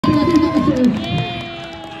Alphonsa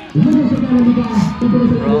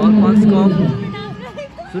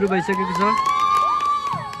सुरु भइसकेको छ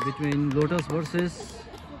between Lotus versus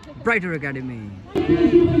Quater Academy.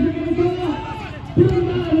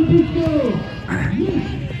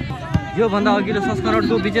 यो भन्दा अघिल्लो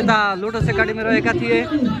संस्करणको विजेता लोटस एकाडेमी रहेका थिए।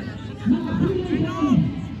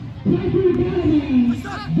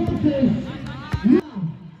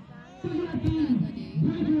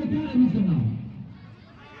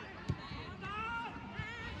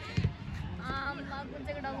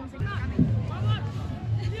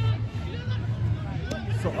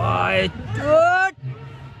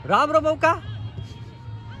 राम्रो मौका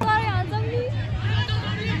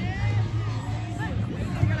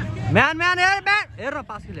म्यान म्यान हेर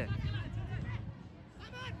पास खेले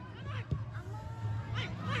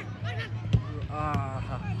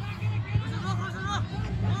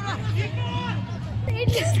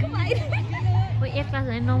एक क्लास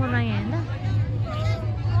नम्बर मागे हैन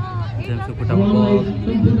जेम्सको खुट्टामा बल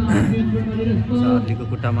चार्लीको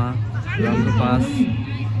खुट्टामा राम्रो पास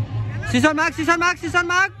सिसन माग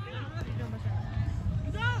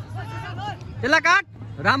त्यसलाई काट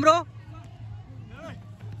राम्रो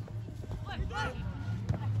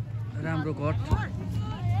कट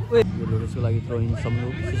यो लोटसको लागि थ्रोइन सम्झौ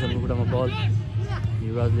सिसनको खुट्टामा बल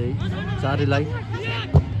युवराजले चारीलाई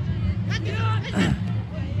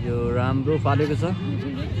यो राम्रो फालेको छ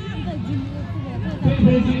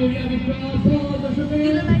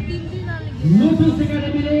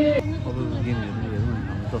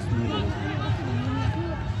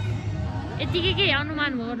यतिकै के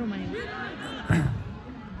अनुमान गर्नु भनेको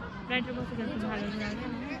राइटर बसेको छ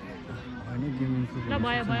ल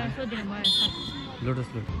भयो सोधिनु भयो लोटस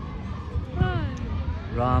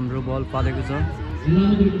राम्रो बल फालेको छ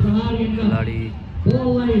खेलाडी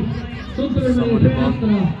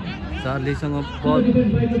चार्लीसँग बल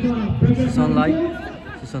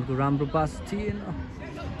सिसनको राम्रो पास थिएन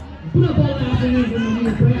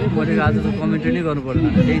मैले आज त कमेन्ट्री नै गर्नु पर्दैन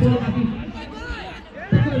त्यही छ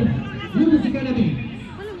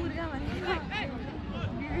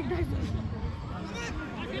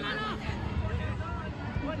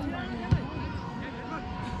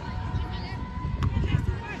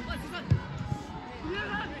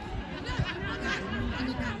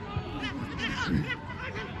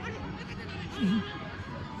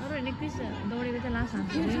दौडेको चाहिँ लास्ट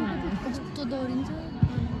हान्छ कस्तो दौडिन्छ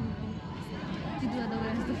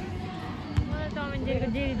मलाई टमेन जेरीको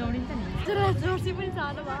जेरी दौडिन्छ नि जर्सी पनि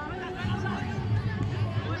सानो भयो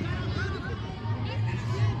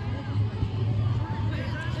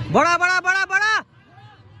बडा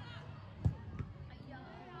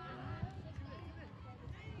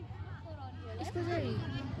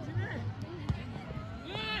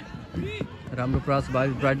राम्रो प्रयास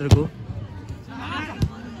भयो ब्राइडरको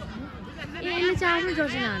चार्मी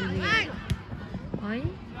जर्सी लानु है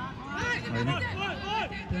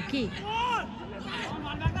कि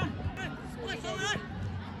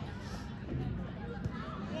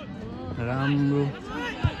राम्रो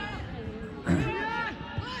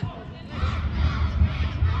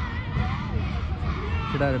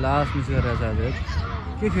केटाहरू लास्ट मिस गरेर छ आज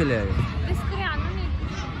के खेले आयो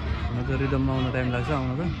हुन त रिदममा आउन टाइम लाग्छ आउन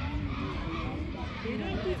त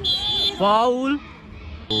फाउल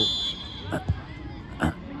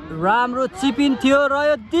राम्रो चिपिन थियो र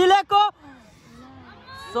यो दिलेको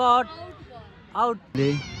शट आउटले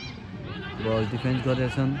बल डिफेन्स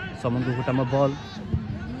गरेछन् समनको खुट्टामा बल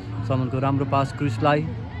समनको राम्रो पास क्रिसलाई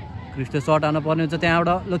क्रिसले शट हान्न पर्ने हुन्छ त्यहाँबाट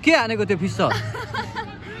ल के हानेको त्यो फिस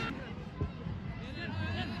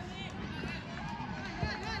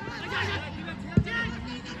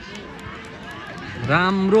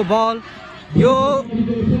राम्रो बल यो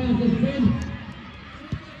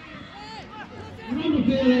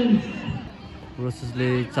प्रोसेसले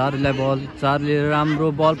चार्लीलाई बल चार्ली राम्रो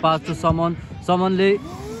बल पास टु समनले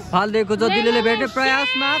फालिदिएको छ दिल्लीले भेट्ने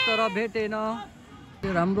प्रयासमा तर भेटेन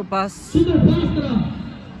राम्रो पास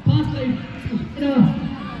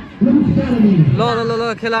ल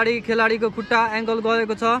खेलाडीको खुट्टा एङ्गल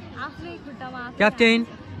गएको छ क्याप्टेन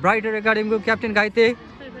ब्राइटर एकाडेमीको क्याप्टेन घाइते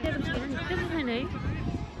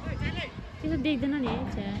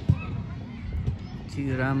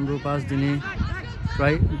राम्रो पास दिने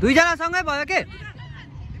दुईजना सँगै भयो के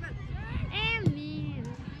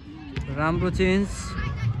राम्रो चेन्ज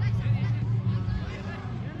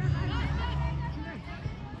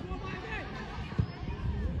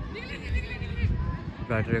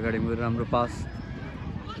ब्राइटर एकाडेमीको राम्रो पास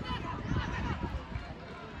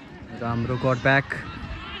राम्रो कट ब्याक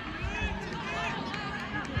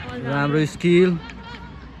राम्रो स्किल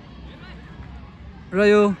र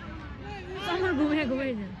यो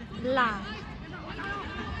ला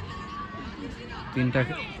तीनटा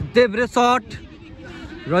देब्रे शट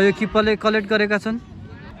र यो किपरले कलेक्ट गरेका छन्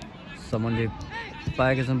समनले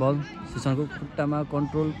पाएका छन् बल सिसनको खुट्टामा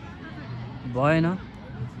कन्ट्रोल भएन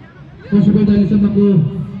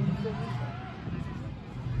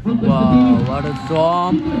वाट अ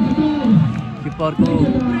जम्प किपरको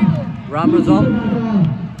राम्रो जम्प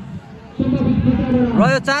र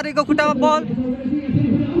यो चारीको खुट्टामा बल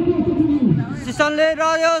सिसनले र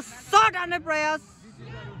यो शट हान्ने प्रयास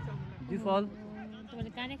विफल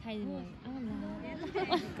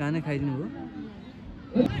काने खाइदिनु हो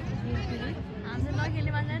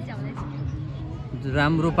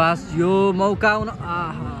राम्रो पास यो मौका हुन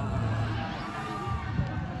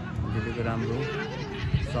दिलेको राम्रो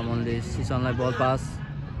समनले सिसनलाई बल पास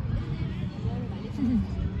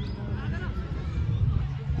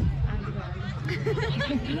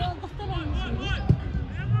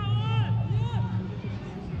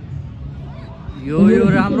यो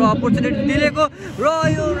राम्रो अपर्च्युनिटी दिलेको र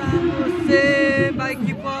यो राम्रो सेभ बाइ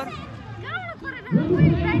किपर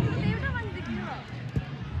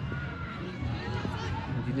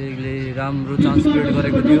दिलेले राम्रो चान्स क्रिएट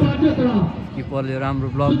गरेको थियो किपरले राम्रो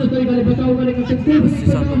ब्लक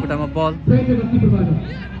सिसनको खुट्टामा बल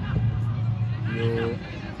यो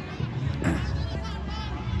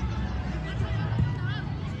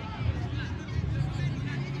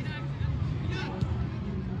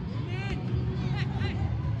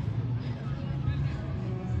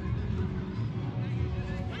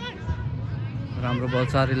राम्रो बल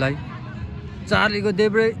चार्लीको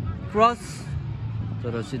देब्रे क्रस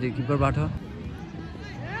तर सिधै किपरबाट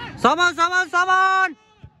समान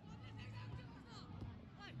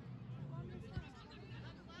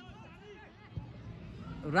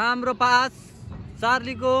राम्रो पास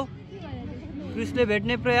चार्लीको क्रिसले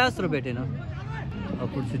भेट्ने प्रयास र भेटेन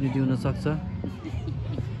अपर्च्युनिटी हुन सक्छ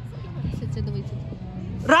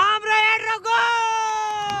राम्रो हेड र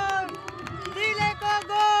goal दिलेको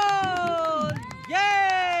goal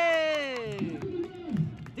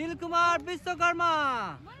Dilkumar Vishwakarma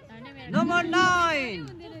number 9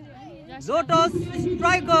 lotus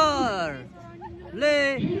striker ले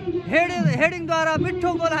हेडिङद्वारा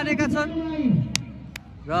मिठो गोल हानेका छन्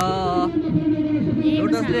र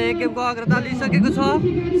लोटसले एक गेमको अग्रता लिइसकेको छ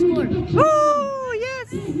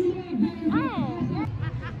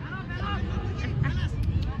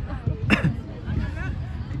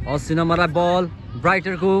 80 नम्बरलाई बल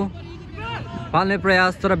ब्राइटरको पाल्ने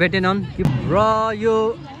प्रयास तर भेटेनन् र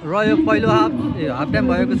यो पहिलो हाफ टाइम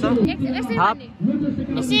भएको छ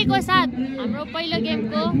यसैको साथ हाम्रो पहिलो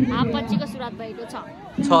गेमको हाफ पछिको सुरुवात भएको छ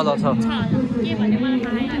के भन्ने मलाई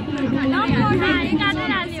थाहा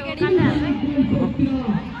छैन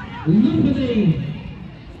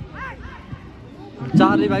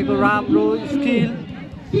चार्ली भाइको राम्रो स्किल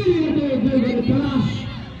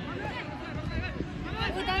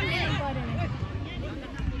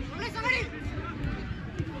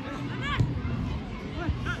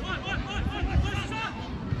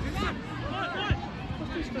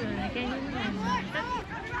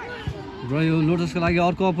र यो लोटसको लागि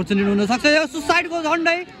अर्को अपर्च्युनिटी हुन सक्छ यो सुसाइडको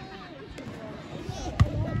झन्डै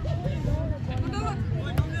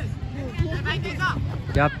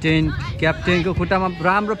क्याप्टेनको खुट्टामा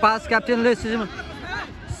राम्रो पास क्याप्टेनले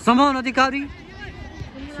समान अधिकारी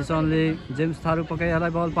सिसनले जेम्स थारू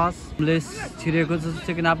पकाइहालाई बल पास छिरेको छ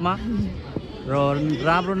सेकेन्ड हाफमा र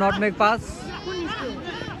राम्रो नटमेक पास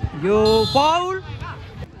यो फाउल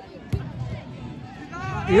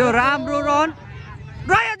यो राम्रो रन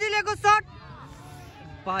र यो दिलेको शट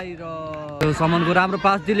बाहिर यो समनको राम्रो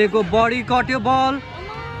पास दिलेको बडी कट्यो बल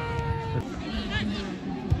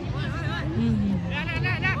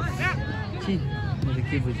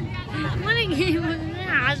के बुझी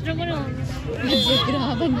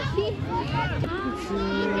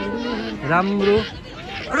राम्रो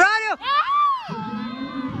राम्रो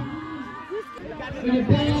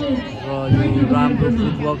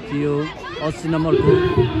फुटवर्क थियो 80 नम्बरको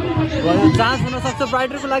र यो चान्स हुन सक्छ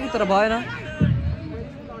ब्राइटरको लागि तर भएन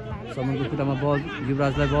समनको खुट्टामा बल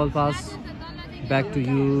युवराजलाई बल pass back to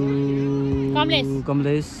you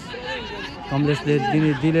कमलेशले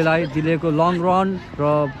दिलेलाई दिलेको long run र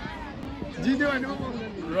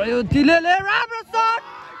यो दिलेले राम्रो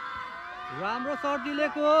शट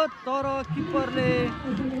दिलेको तर किपरले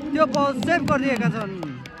त्यो बल सेभ गरिदिएका छन्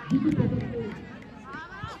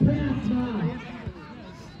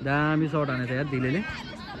दामी शट हानेछ यार दिलेले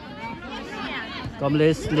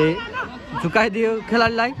कमलेशले झुकाइदियो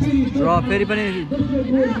खेलाडीलाई र फेरि पनि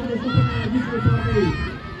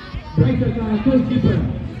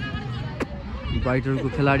ब्राइटरको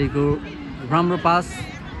खेलाडीको राम्रो पास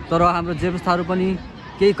तर हाम्रो जेम्स थारू पनि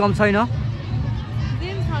केही कम छैन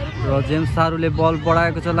र जेम्स थारूले बल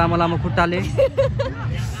बढाएको छ लामो लामो खुट्टाले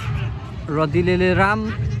र दिलेले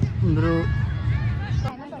राम्रो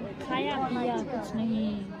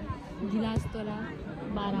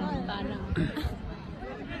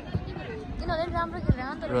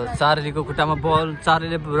र चार्लीको खुट्टामा बल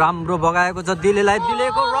चार्लीले राम्रो बगाएको छ दिलेलाई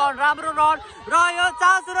दिलेको रन राम्रो रन र यो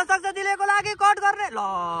चान्स हुन सक्छ दिलेको लागि कट गर्ने ल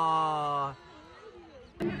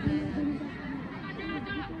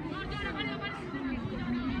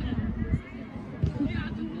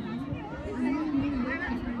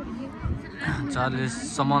चार्ली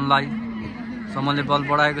समनले बल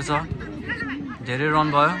बढाएको छ धेरै रन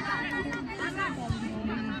भयो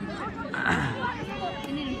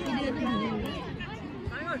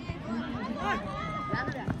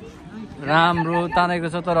राम्रो तानेको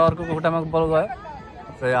छ तर अर्को खुट्टामा बल गयो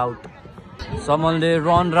र आउट समनले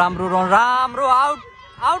रन राम्रो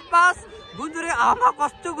आउट पास गुन्जुरे आमा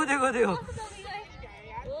कस्तो कुदेको थियो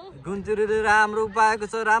गुन्जुरेले राम्रो पाएको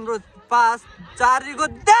छ राम्रो पास चार्लीको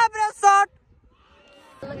देब्रे शट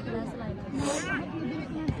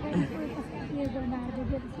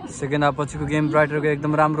सेकेन्ड हाफ पछिको गेम ब्राइटरको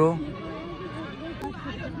एकदम राम्रो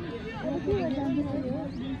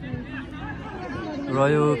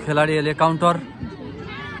रह्यो खेलाडीहरूले काउन्टर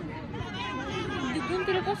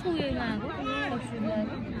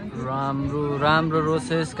राम्रो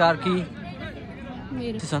रोसेस कार्की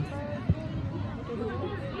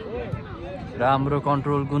राम्रो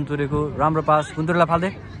कन्ट्रोल गुन्तुरेको राम्रो पास गुन्तुरेलाई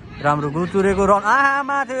फाल्दै राम्रो गुन्तुरेको रन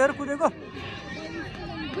माथि हेर कुदेको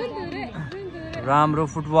राम्रो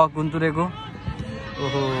फुटवर्क गुन्तुरेको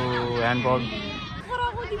ओहो ह्यान्डबल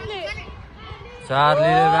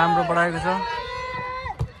चार्लीले राम्रो बढाएको छ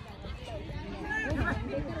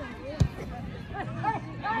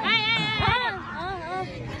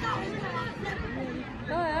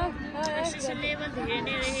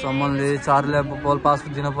समनले चार्लीलाई बल पास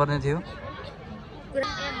दिन पर्ने थियो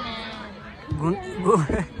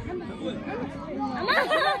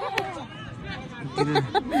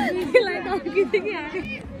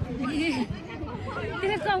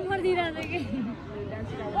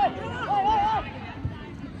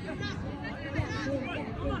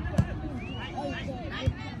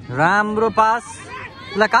राम्रो पास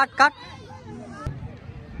ल काट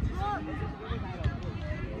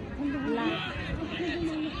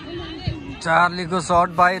चार्लीको शट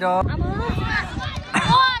बाहिर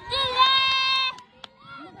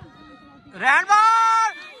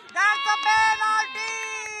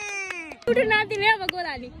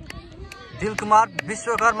दिलकुमार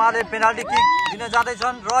विश्वकर्माले पेनाल्टी किक दिन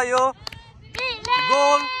जाँदैछन् र यो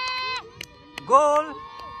गोल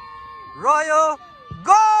रह्यो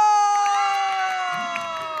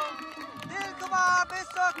दिलकुमार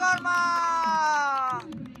विश्वकर्मा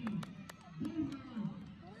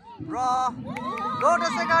र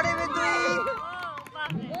लोटस एकाडेमी 2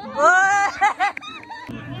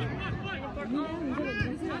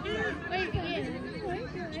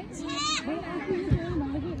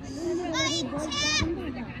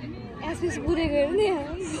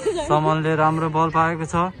 समनले राम्रो बल पाएको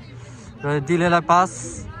छ र दिलेलाई पास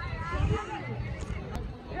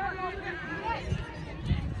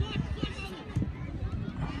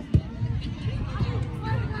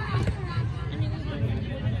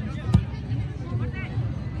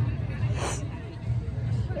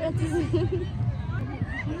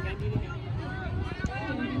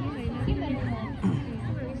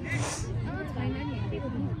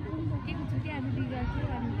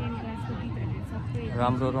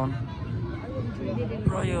राम्रो रन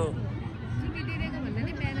रह्यो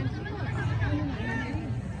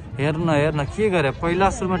हेर्न के गरे पहिला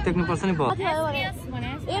सुरुमा टेक्नु पर्छ नि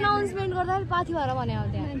एनाउन्समेन्ट गर्दा पाथी भएर भने हो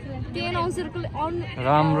त्यहाँ त्यो एनाउन्सरको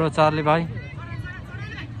राम्रो चार्ली भाइ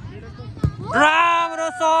राम्रो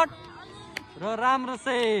शट र राम्रो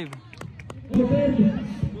सेभ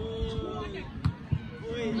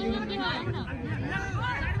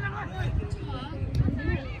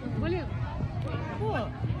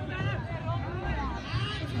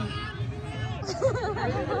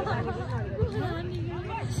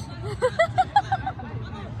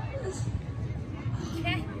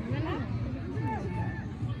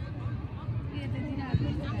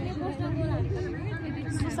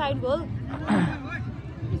सुसाइड गोल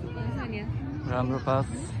राम्रो पास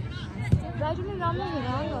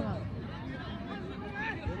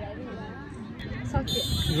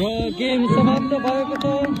र गेम समाप्त भएको छ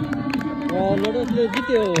र लोटसले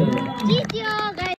जित्यो